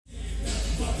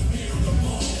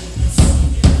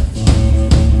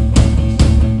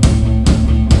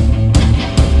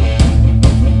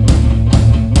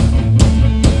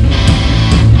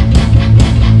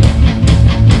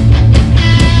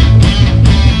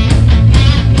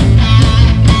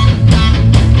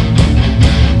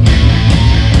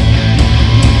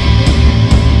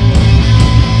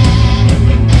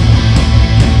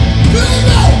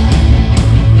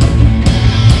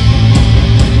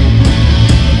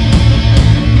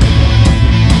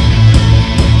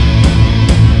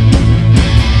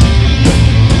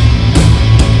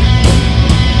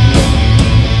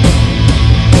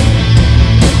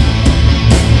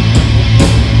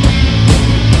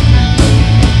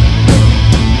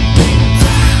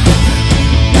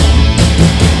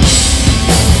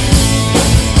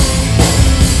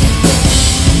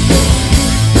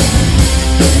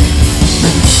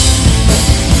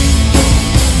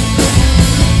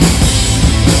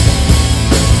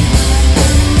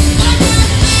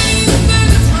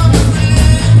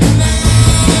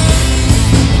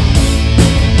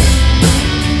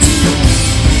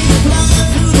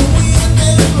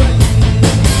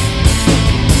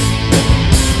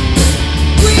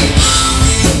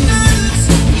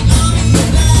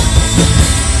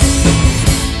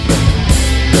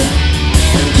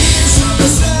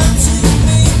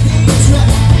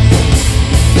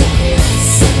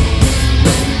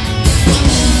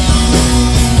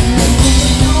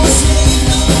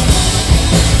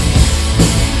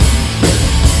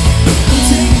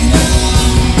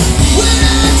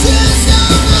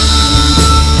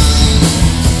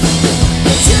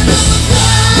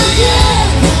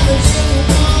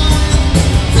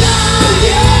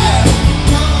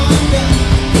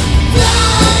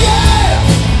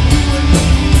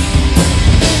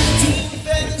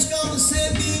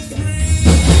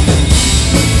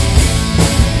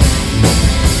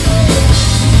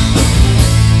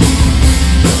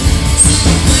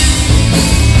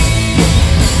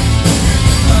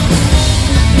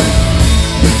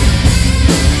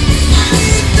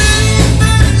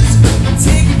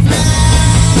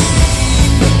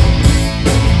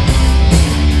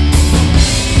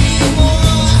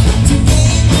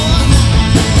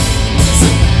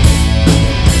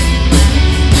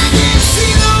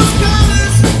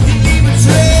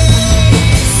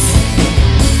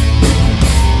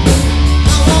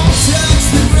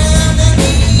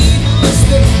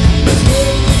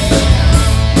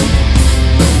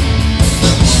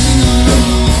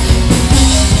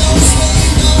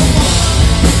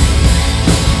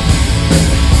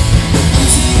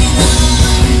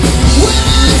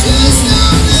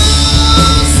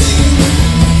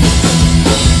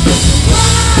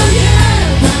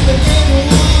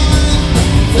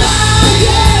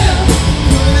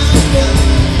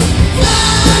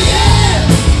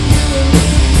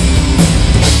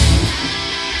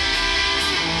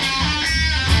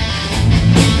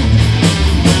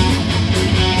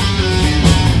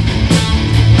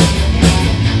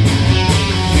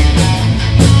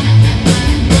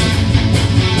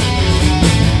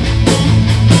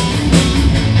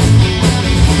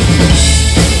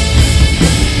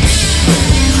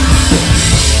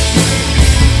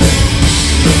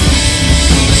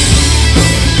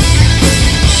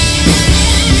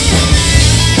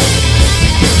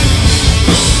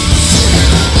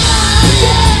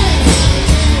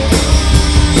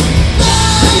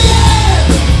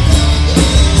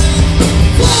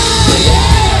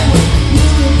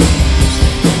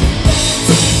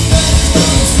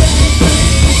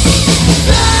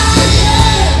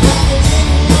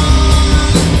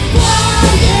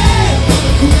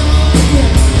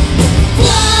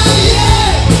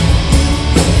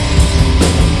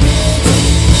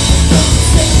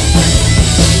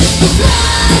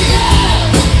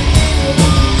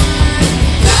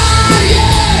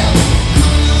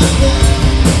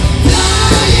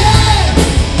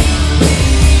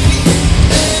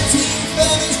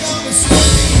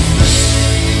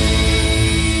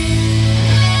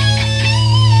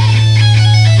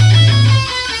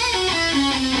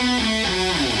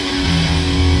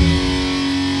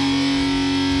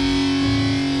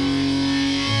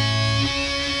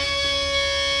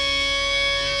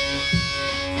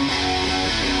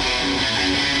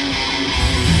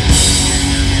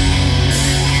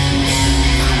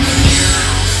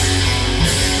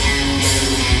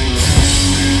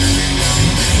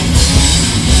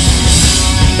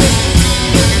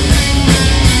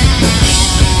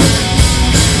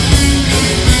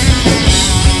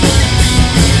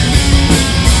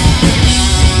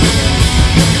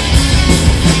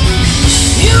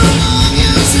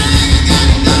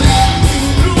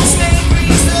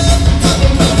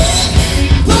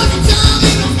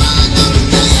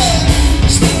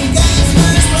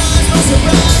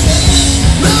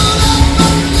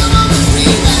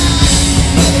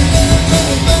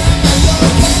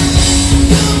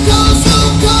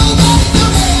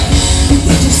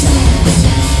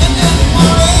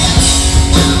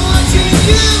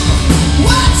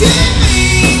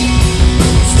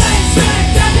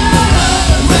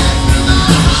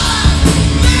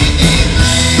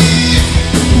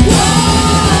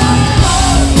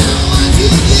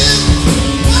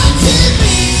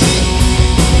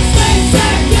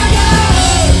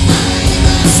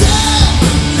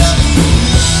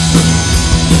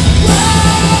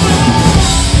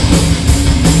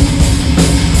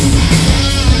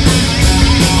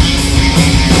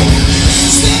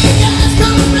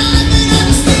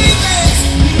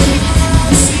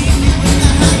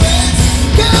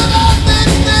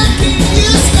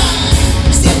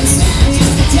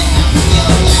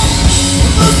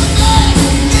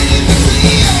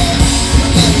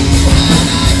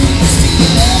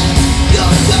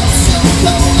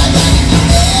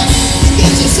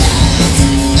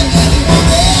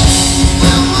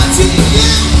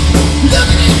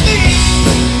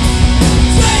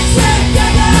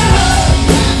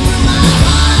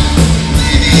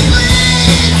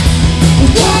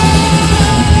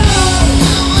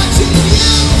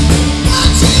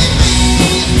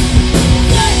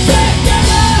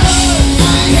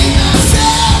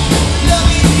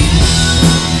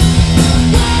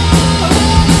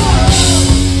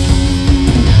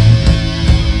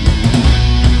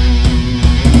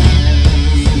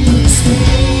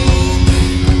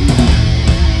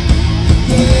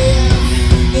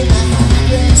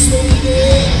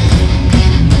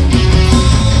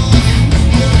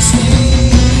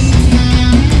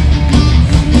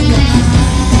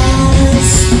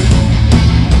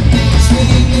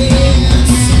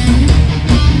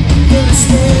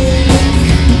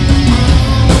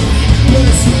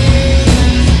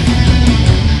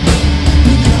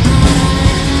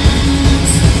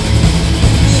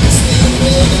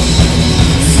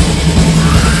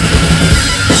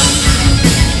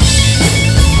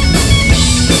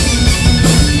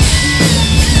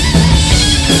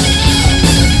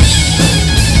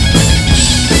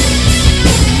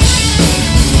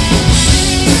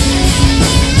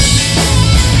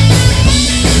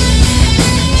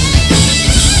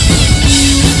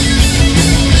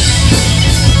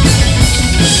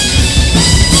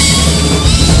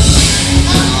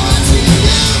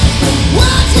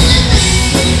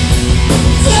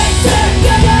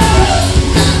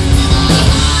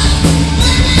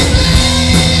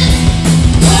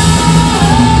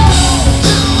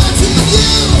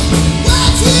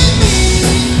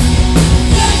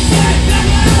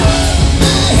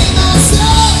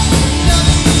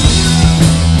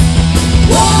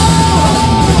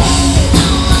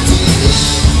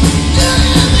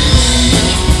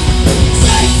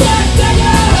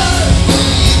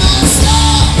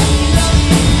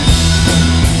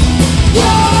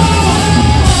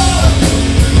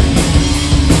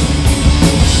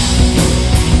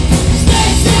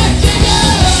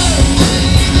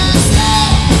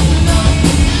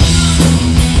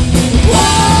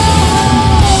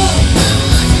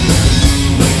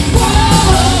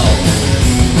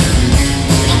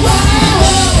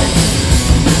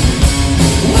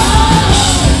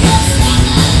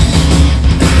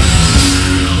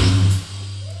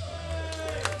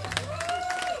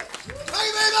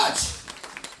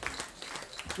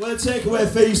Well, Takeaway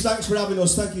Thieves, thanks for having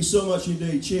us. Thank you so much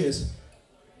indeed. Cheers.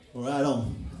 All right,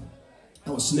 on.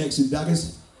 That was Snakes and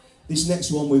Daggers. This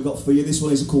next one we've got for you, this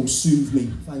one is called Soothe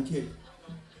Me. Thank you.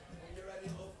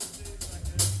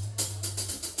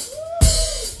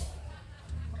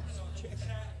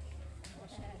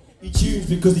 He tunes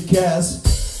because he cares.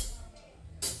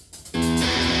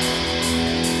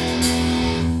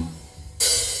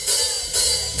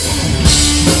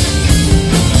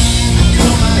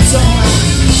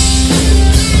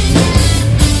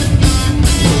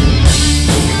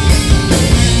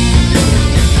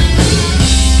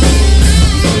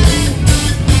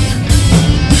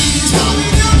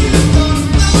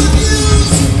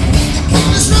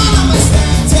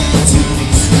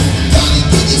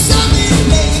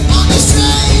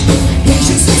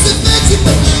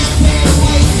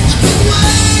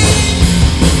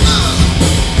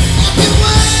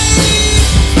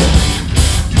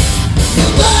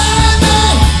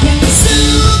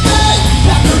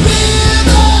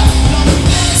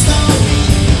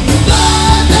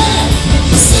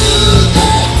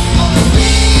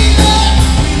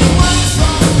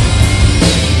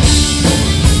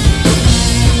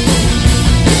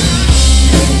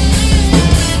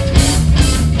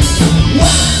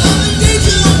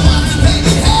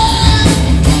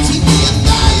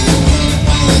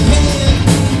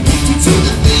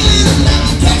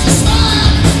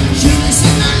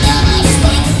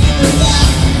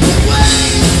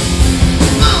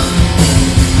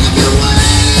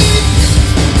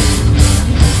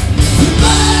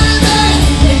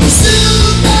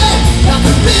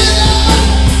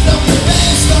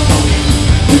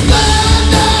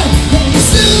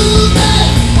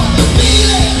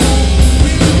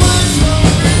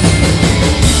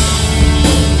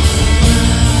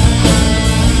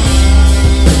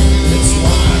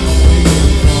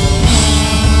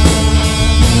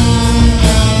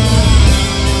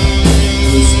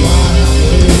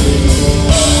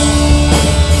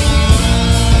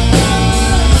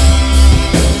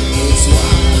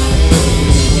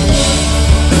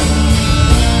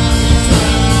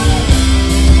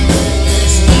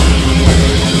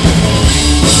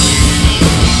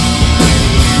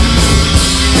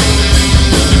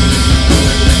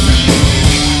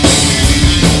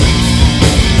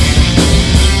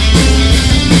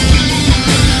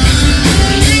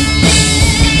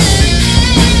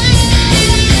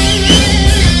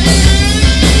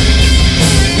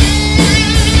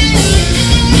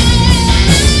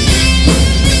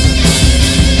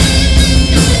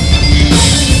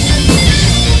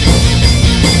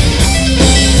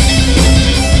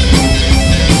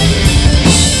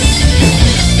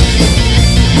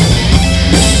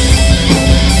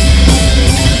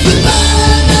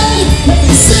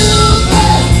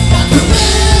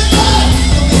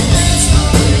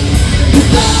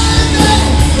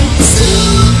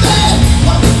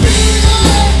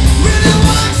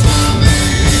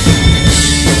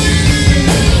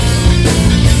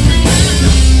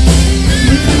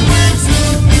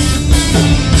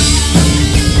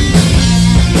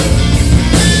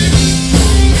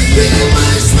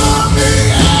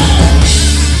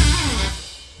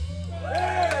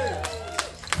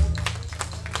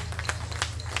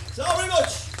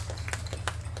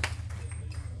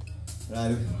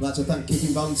 I'd like to thank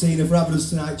Kicking Valentina for having us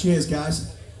tonight. Cheers,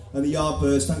 guys. And the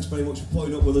Yardbirds, thanks very much for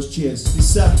putting up with us. Cheers.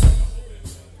 This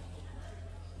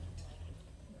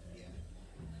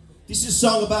is a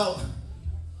song about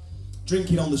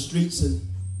drinking on the streets and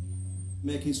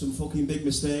making some fucking big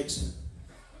mistakes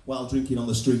while drinking on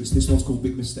the streets. This one's called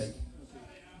Big Mistake.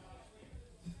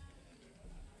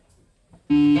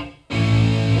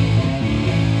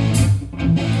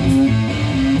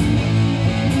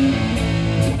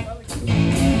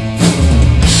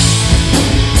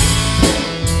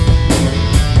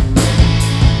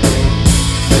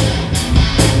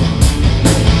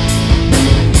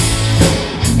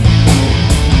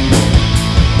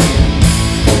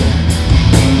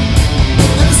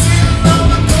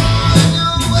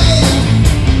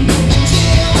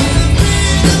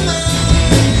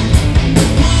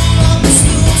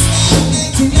 Schools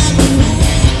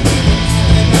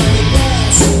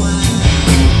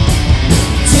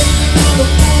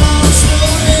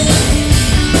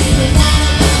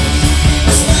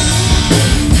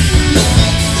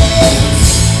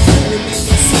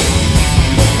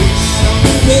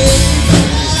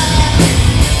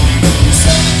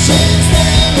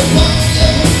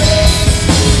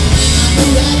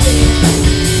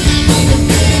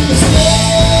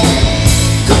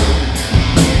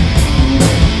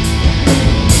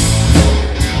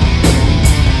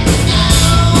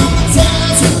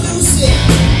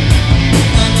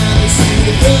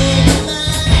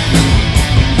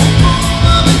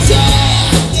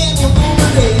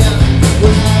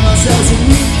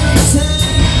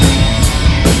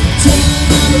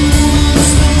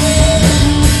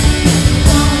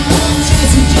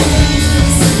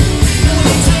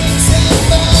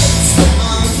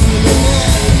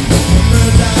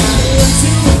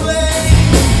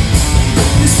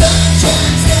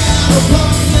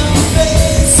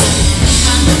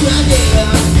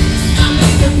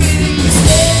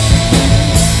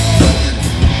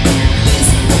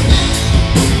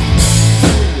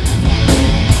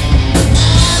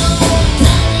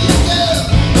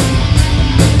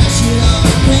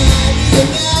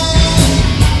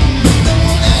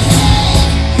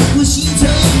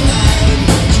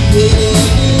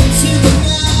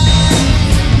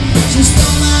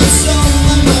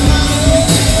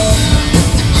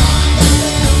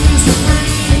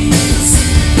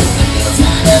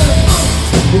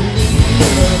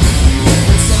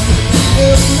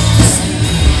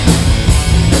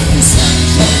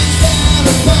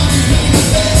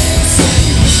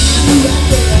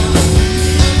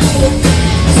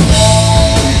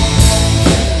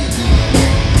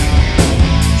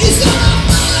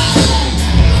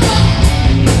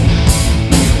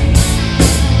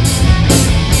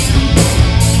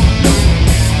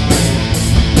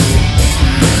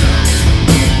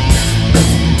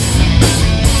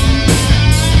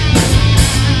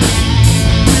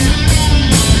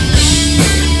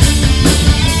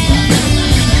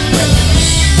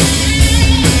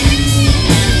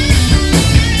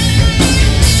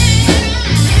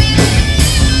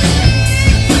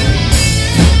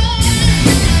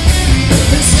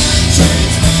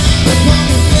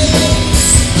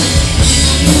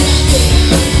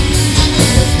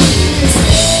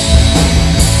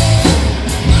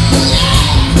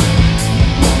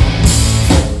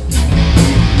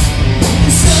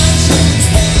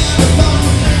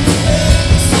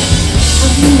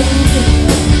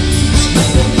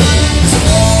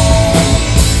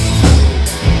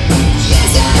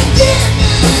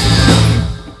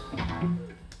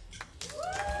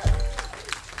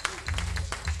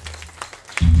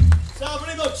So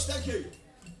very much, thank you.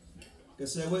 I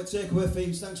say, we're Takeaway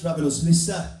Thieves, thanks for having us. This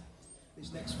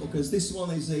next fuckers, this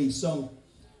one is a song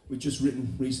we've just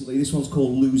written recently. This one's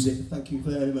called Lose It. Thank you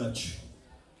very much.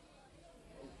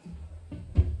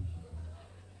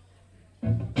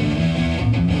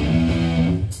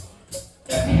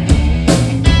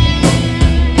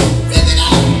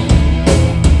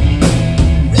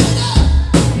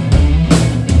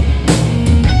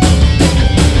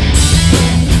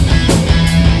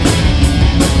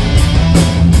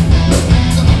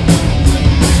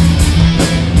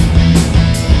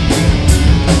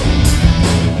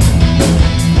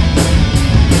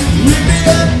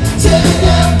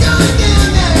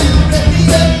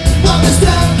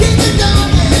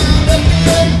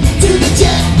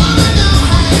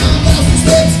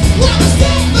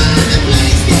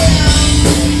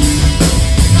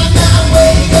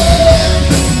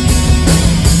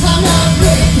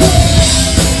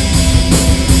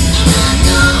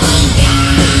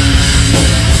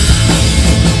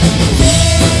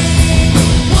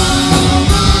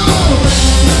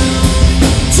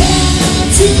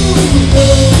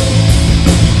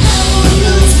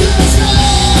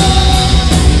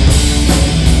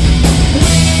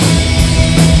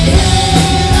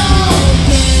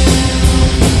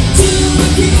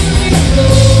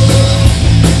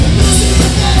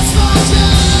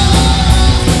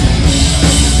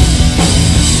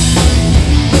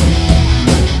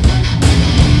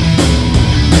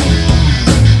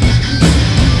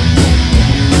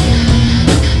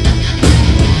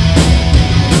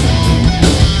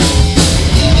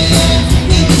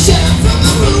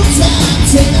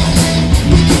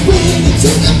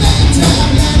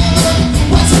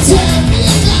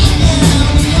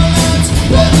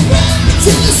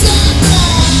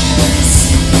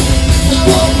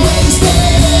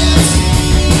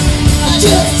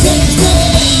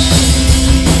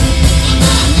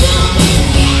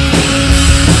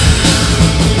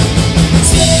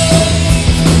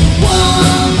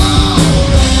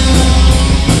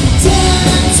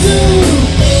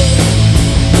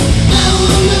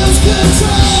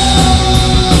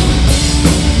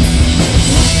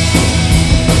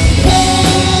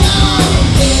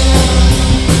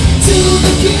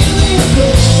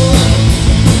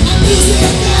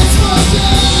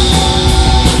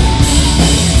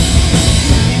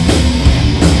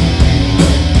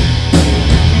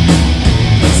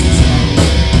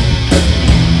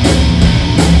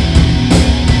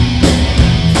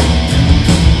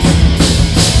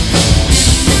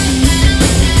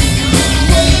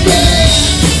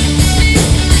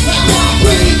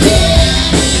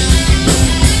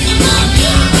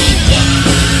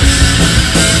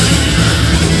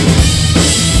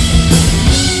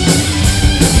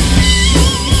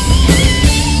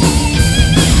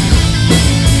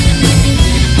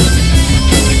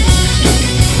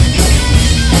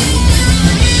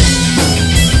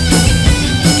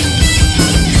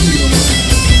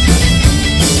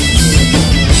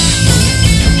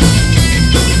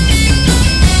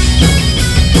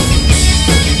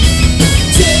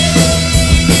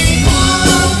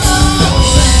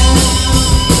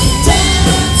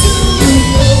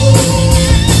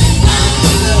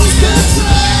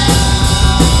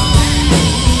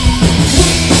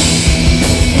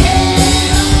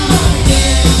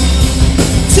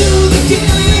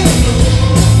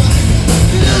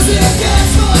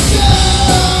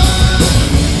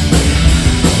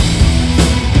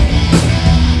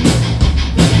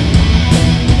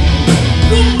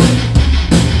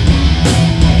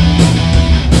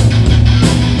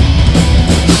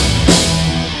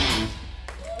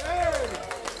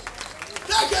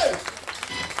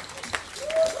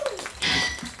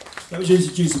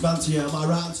 Introduce the band to you. On my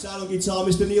right hand side on guitar,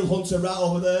 Mr. Neil Hunter, right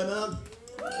over there, man.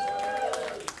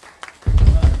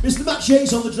 Mr. Matt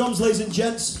Yates on the drums, ladies and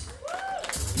gents.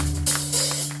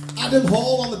 Adam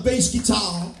Hall on the bass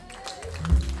guitar.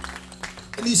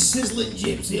 And this sizzling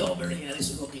gypsy over here,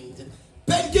 this fucking...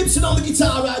 Ben Gibson on the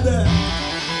guitar right there.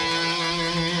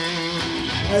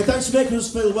 Thanks for making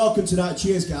us feel welcome tonight.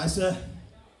 Cheers, guys.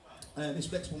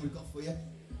 This next one we've got for you.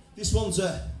 This one's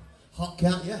a Hot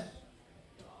Cat, yeah?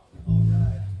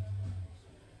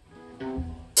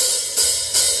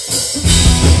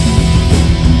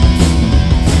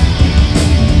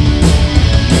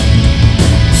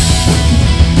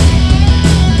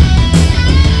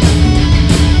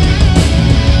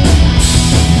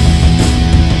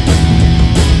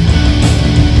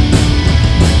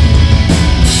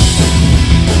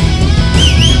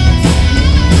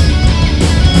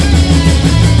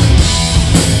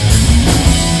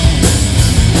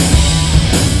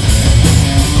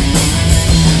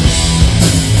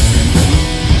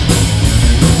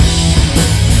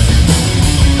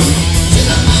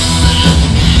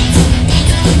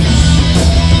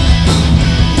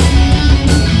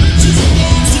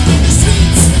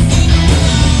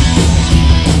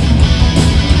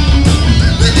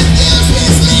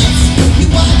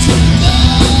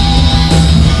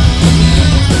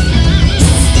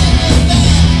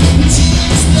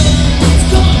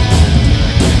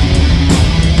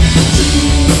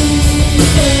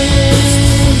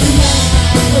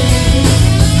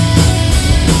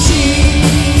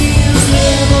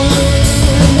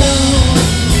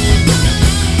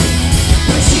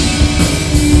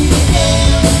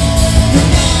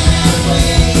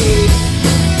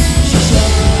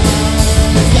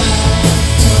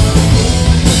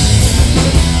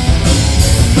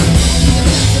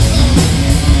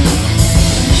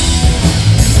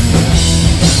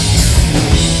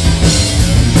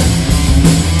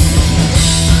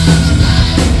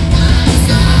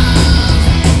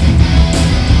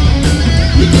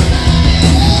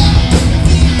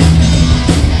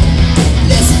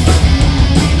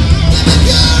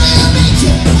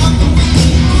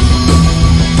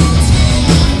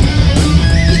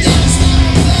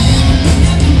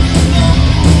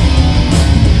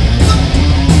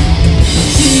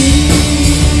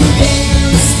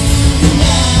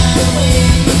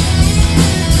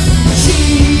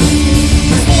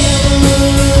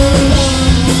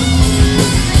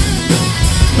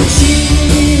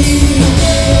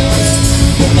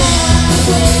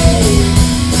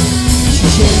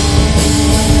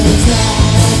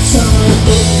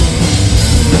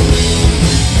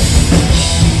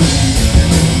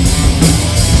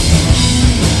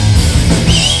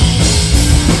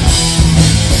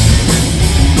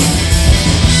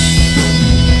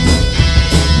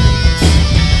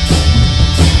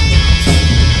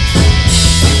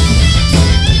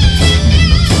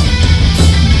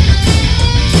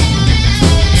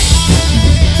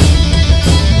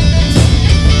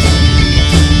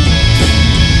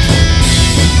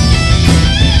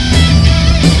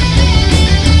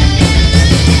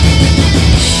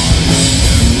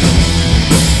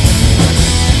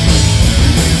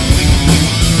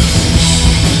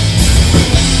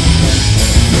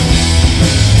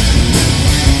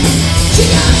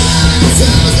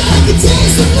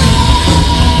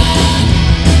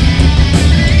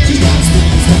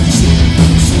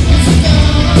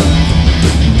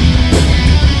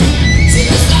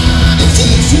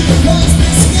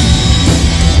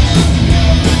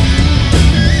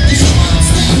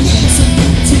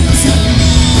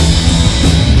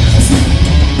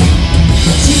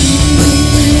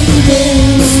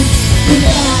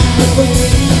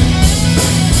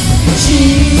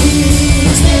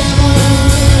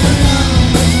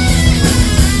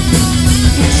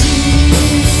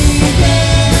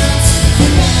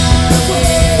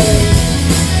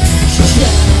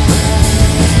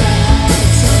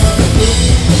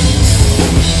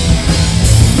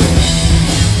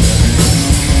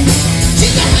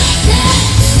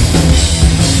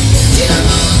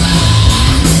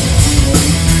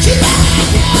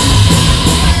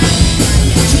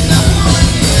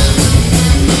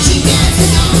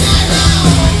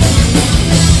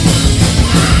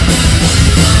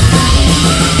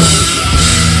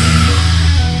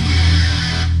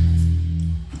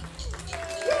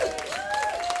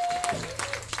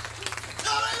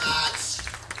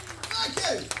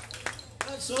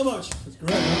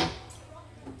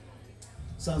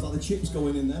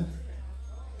 going in then.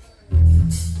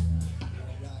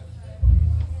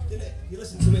 Did it? You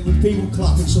listen to it with people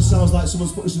clapping, so it sounds like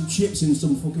someone's putting some chips in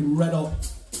some fucking red hot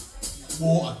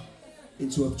water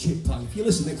into a chip pan. If you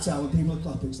listen next time when people are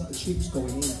clapping, it's like the chips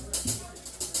going in.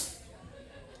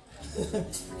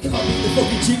 Can't be the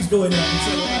fucking chips going in, I can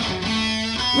tell you that.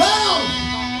 Well,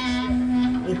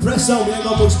 we'll press on, we ain't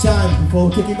got much time before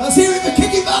we're kicking. Let's hear it for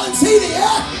Kicking Valentina,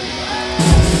 yeah?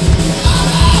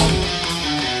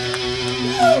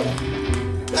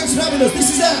 Thanks for having us.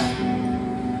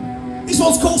 This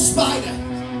one's called Spider.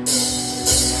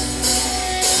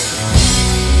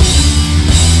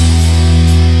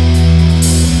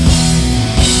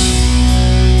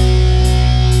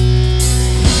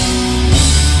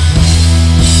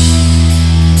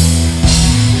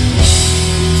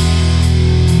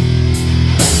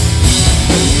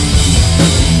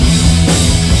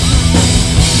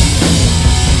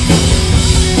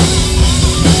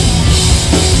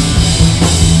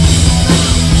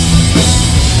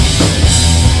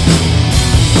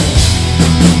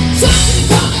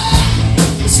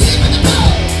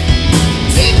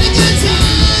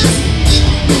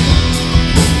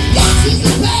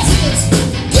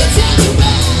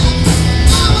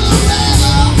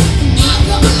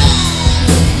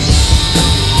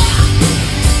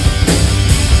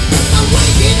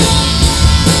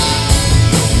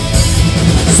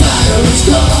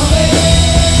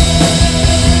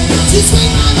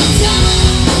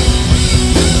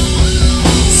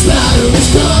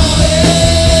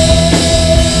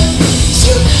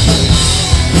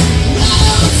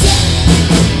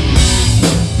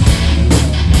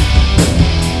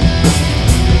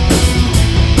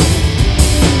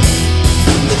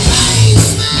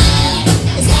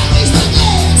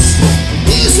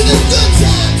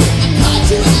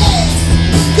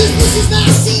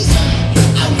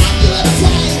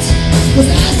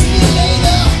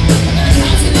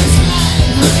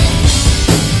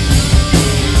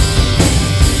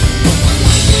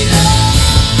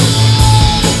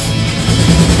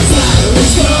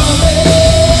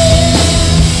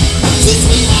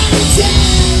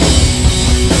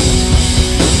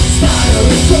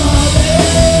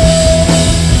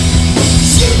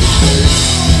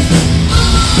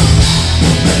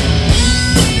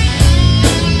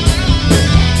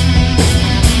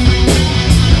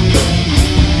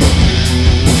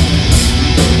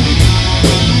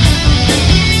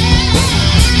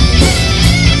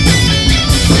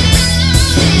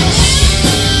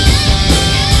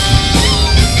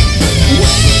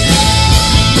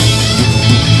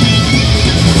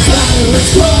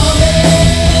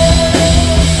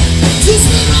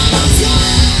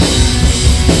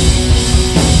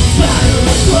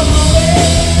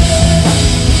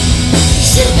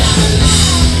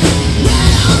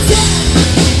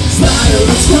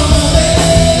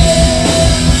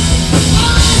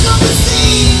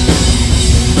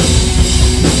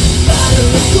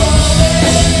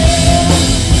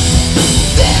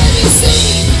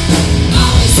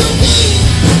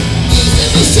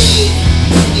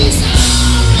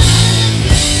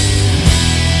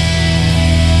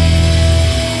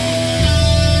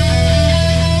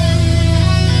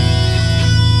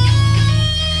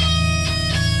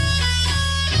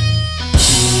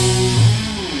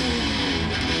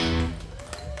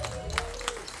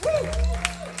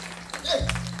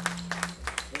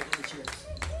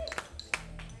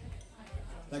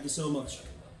 Thank you so much.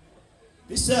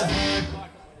 It's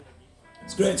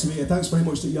great to meet you. Thanks very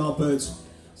much to Yardbirds.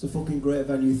 It's a fucking great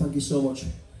venue. Thank you so much.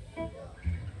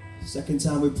 Second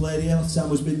time we played here. Last time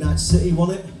was Midnight City,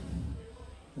 wasn't it?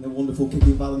 And a wonderful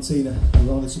Kicking Valentina.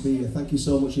 We're honoured to be here. Thank you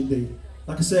so much indeed.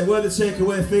 Like I say, we're the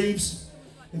Takeaway Thieves.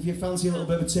 If you fancy a little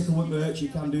bit of a tickle with merch, you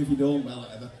can do. If you don't, well,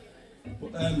 whatever.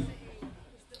 But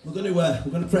we're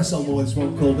going to press on more with this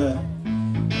one called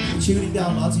Tune It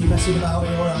Down, lads. Are you messing about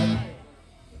here, alright?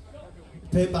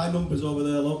 Paid by numbers over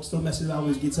there, look. Still messing around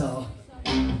with his guitar.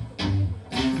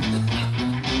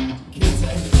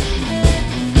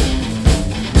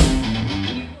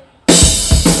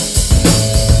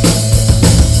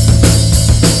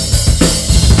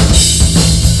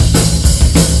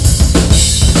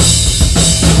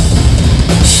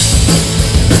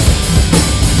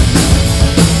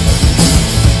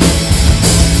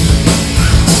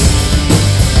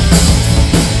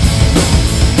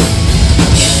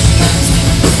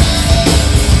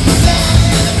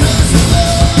 Across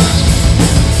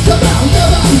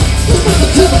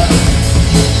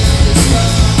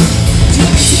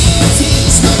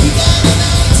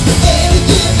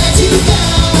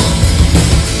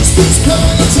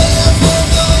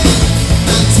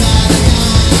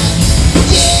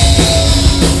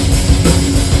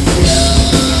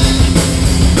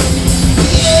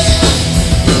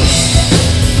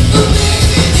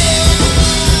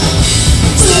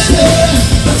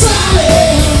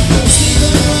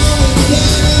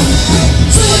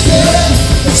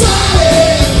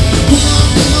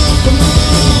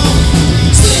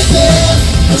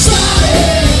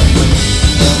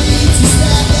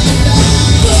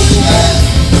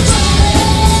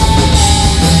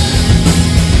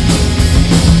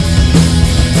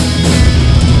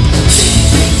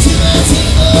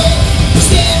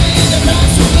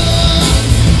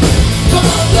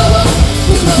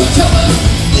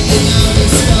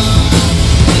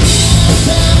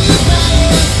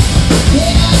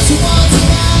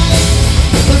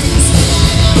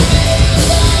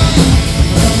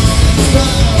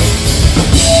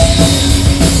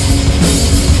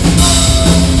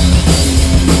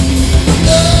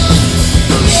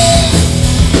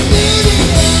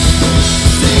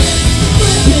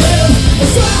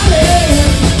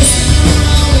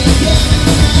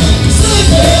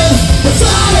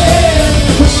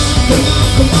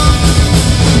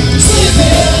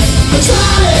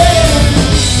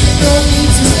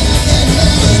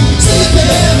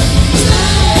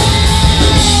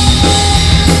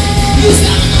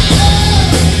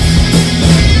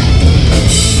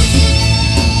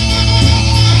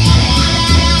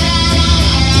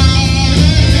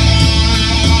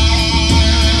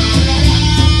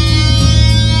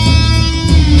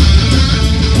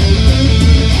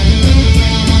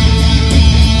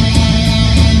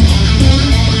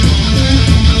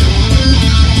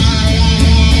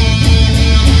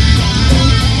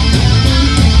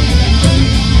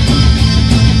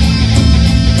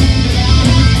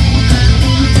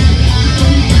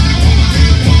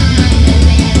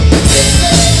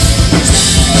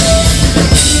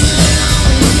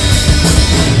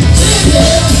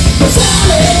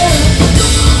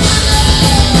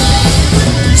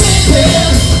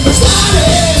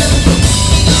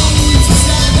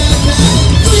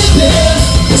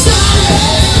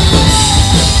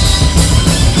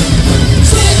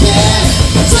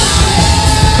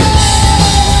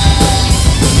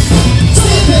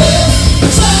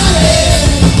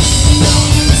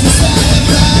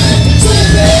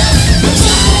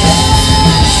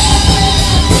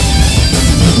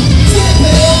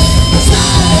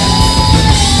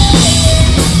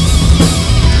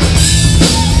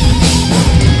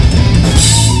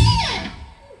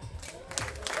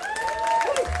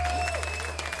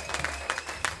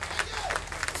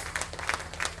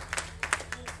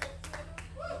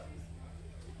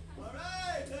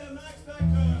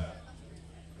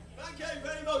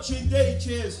much indeed.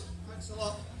 Cheers. Thanks a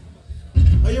lot.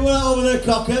 Are you all over there,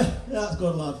 Cocker? Yeah, that's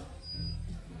good, lad.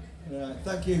 Right,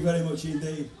 thank you very much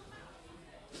indeed.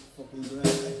 Fucking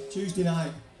great. Tuesday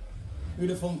night. Who'd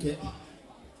have funk it?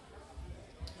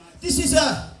 This is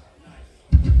the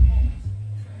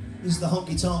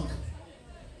honky tonk.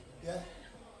 Yeah.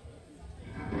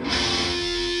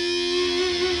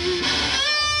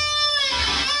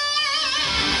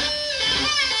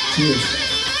 Cheers.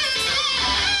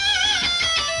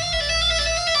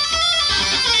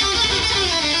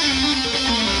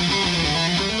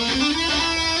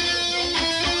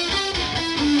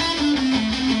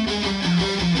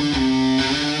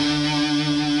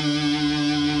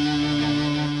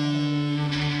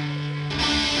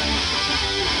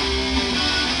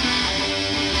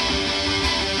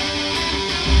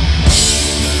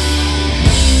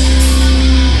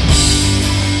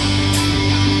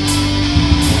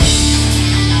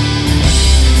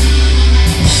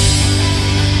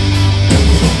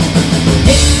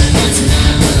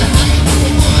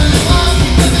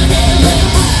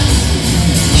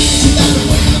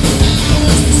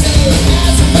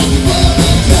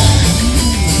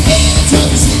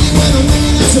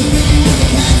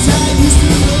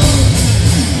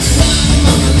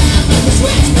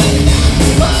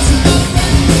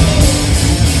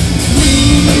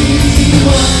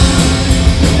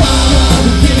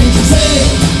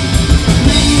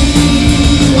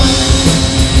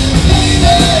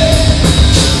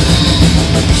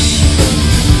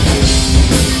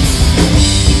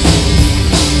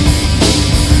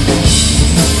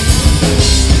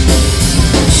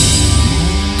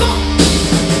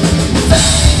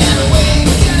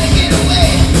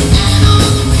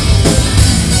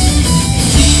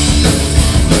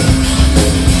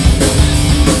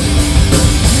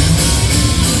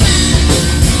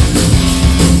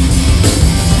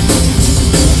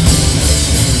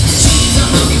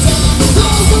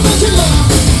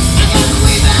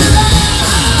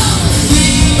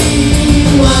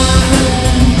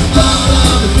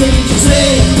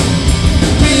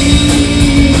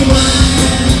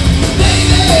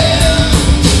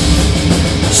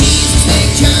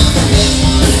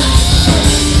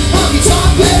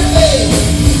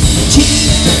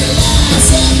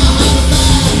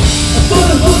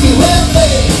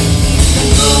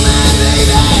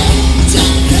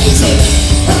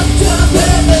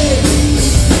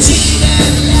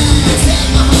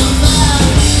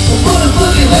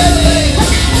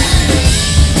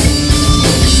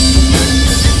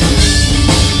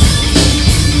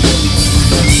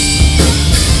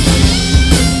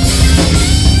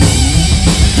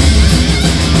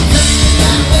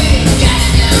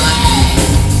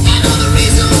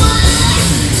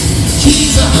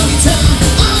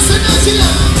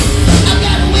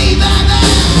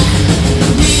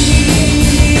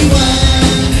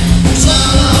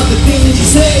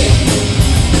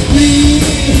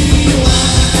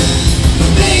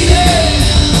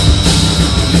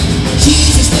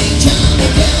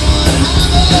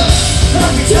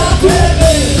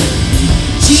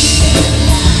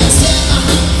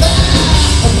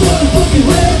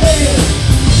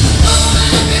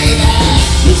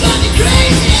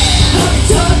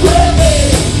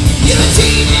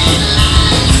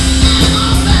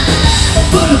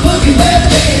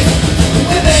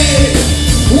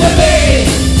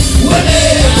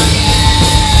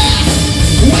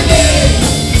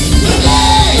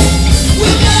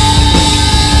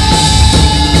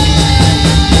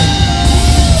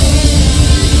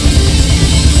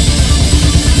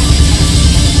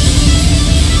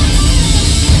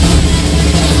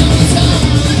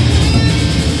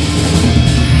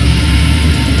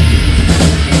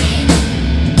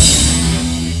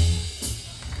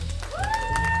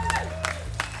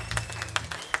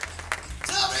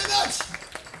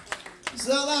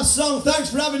 That song,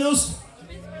 thanks for having us.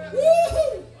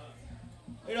 Woo-hoo.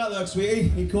 You're right there,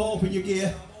 sweetie. You caught up in your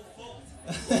gear.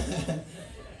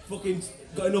 Fucking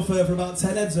got enough for about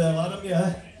 10 heads there, lad, haven't you?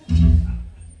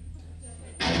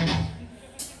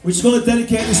 We're just going to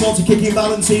dedicate this one to Kiki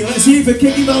Valentine. Let's hear it for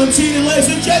Kiki Valentine, ladies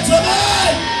and gentlemen!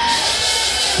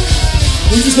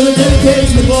 We're just going to dedicate it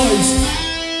to the boys.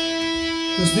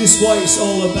 Because this is what it's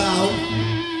all about.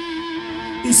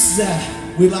 This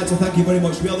is, we'd like to thank you very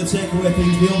much. We are the Takeaway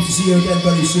Thieves. We hope to see you again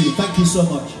very soon. Thank you so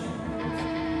much.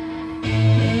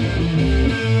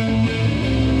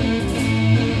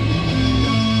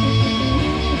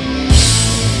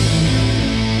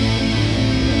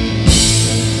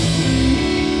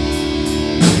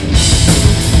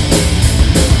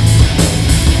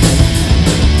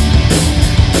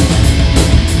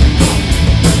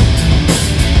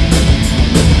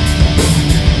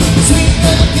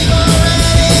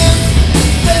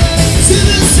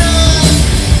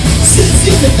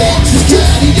 Just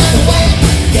cutting out the way,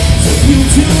 dancing you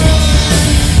to run.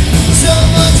 So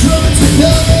much room to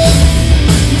cover,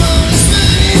 money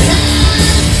spinning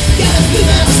high. Gotta feel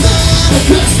that smile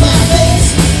across my face.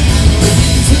 I'm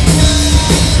ready to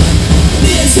run.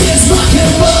 This is rock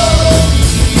and roll,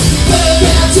 burn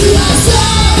down to my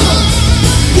soul.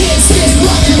 This is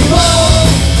rock and roll.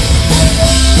 I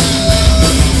love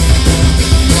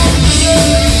rock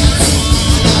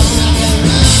and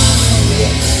roll,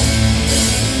 yeah.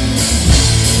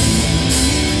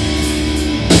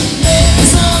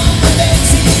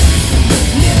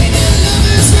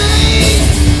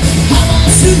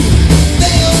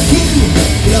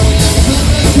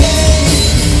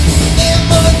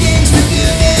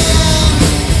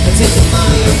 Take the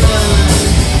money around,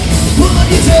 pull up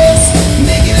your dress,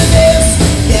 making a mess.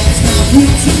 That's not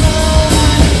good to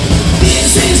run.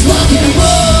 This is rock and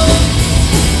roll,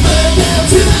 burn down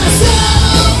to my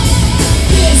soul.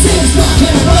 This is rock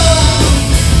and roll.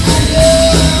 I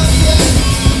love you,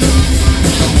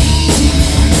 I need you.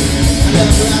 I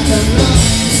love rock and roll.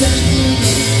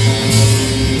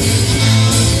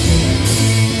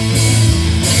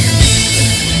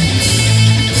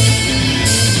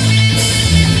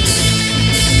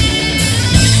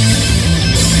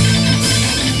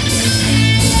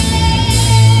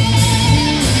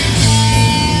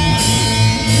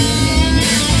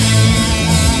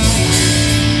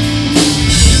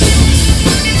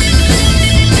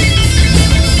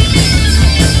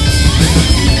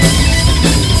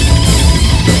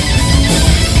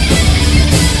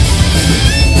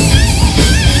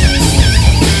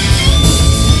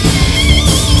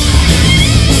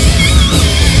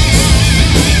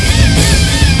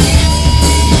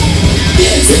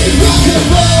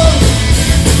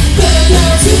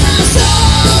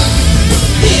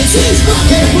 This is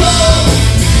rock and roll.